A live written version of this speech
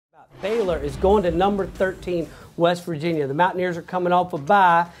Baylor is going to number 13, West Virginia. The Mountaineers are coming off a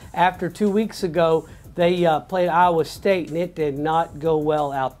bye after 2 weeks ago. They played Iowa State, and it did not go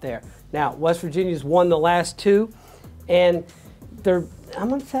well out there. Now, West Virginia's won the last two, and I'm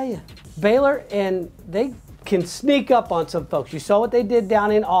going to tell you, Baylor, and they can sneak up on some folks. You saw what they did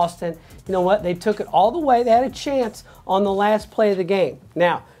down in Austin. You know what? They took it all the way. They had a chance on the last play of the game.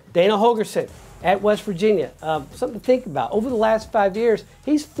 Now, Dana Holgerson at West Virginia, something to think about. Over the last 5 years,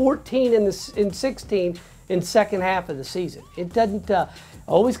 he's 14 in 16 in second half of the season. It doesn't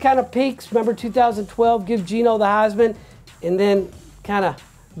always kind of peaks. Remember 2012, give Geno the Heisman, and then kind of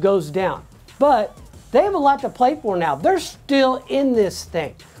goes down. But they have a lot to play for now. They're still in this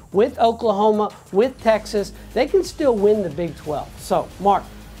thing. With Oklahoma, with Texas, they can still win the Big 12. So, Mark,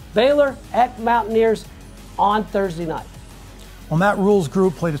 Baylor at Mountaineers on Thursday night. Well, Matt Rule's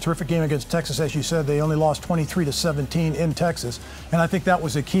group played a terrific game against Texas. As you said, they only lost 23-17 in Texas. And I think that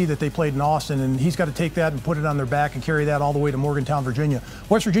was the key that they played in Austin. And he's got to take that and put it on their back and carry that all the way to Morgantown, Virginia.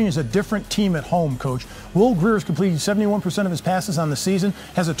 West Virginia is a different team at home, Coach. Will Greer has completed 71% of his passes on the season,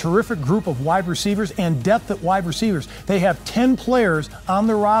 has a terrific group of wide receivers and depth at wide receivers. They have 10 players on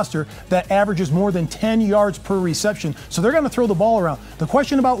their roster that averages more than 10 yards per reception. So they're going to throw the ball around. The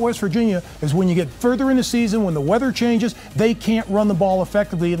question about West Virginia is when you get further in the season, when the weather changes, they can't run the ball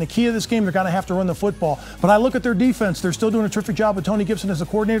effectively. And the key of this game, they're going to have to run the football. But I look at their defense. They're still doing a terrific job with Tony Gibson as a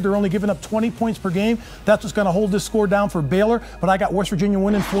coordinator. They're only giving up 20 points per game. That's what's going to hold this score down for Baylor. But I got West Virginia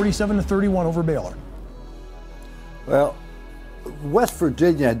winning 47-31 over Baylor. Well, West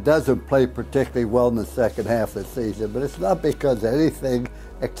Virginia doesn't play particularly well in the second half of the season, but it's not because of anything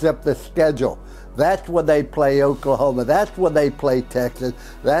except the schedule. That's when they play Oklahoma. That's when they play Texas.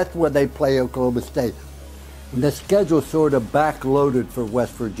 That's when they play Oklahoma State. And the schedule's sort of backloaded for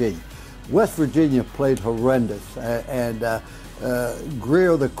West Virginia. West Virginia played horrendous, and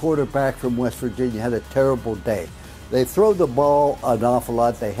Greer, the quarterback from West Virginia, had a terrible day. They throw the ball an awful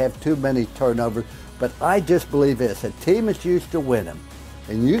lot. They have too many turnovers. But I just believe this, a team is used to winning,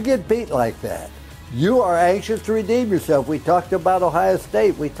 and you get beat like that, you are anxious to redeem yourself. We talked about Ohio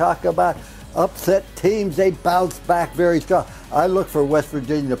State. We talk about upset teams. They bounce back very strong. I look for West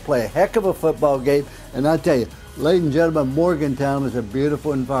Virginia to play a heck of a football game, and I tell you, ladies and gentlemen, Morgantown is a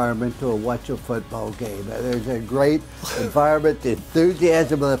beautiful environment to watch a football game. There's a great environment, the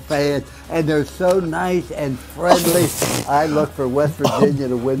enthusiasm of the fans, and they're so nice and friendly. I look for West Virginia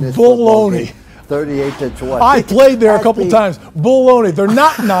to win this football game. 38-20. I played there a couple times. Baloney. They're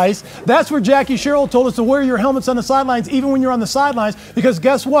not nice. That's where Jackie Sherrill told us to wear your helmets on the sidelines, even when you're on the sidelines, because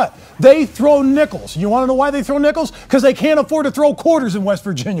guess what? They throw nickels. You want to know why they throw nickels? Because they can't afford to throw quarters in West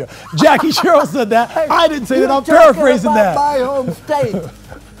Virginia. Jackie Sherrill said that. I didn't say that. I'm paraphrasing that. My home state.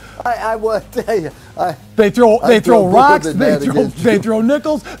 I will tell you. They throw rocks, they throw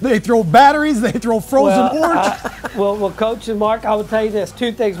nickels, they throw batteries, they throw frozen orange. Well, Coach and Mark, I will tell you this,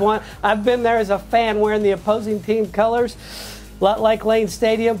 two things. One, I've been there as a fan wearing the opposing team colors, a lot like Lane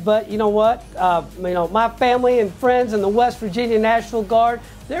Stadium, but you know what? My family and friends in the West Virginia National Guard,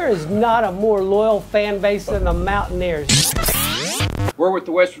 there is not a more loyal fan base than the Mountaineers. We're with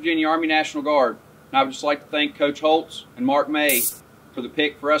the West Virginia Army National Guard, and I would just like to thank Coach Holtz and Mark May for the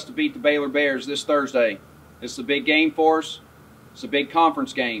pick for us to beat the Baylor Bears this Thursday. It's a big game for us. It's a big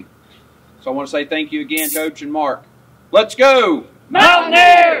conference game. So I want to say thank you again, Coach and Mark. Let's go,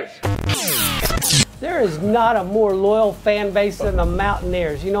 Mountaineers! There is not a more loyal fan base than the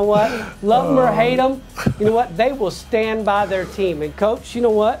Mountaineers. You know what? Love them or hate them, you know what? They will stand by their team. And, Coach, you know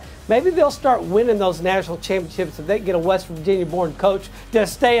what? Maybe they'll start winning those national championships if they get a West Virginia-born coach to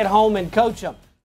stay at home and coach them.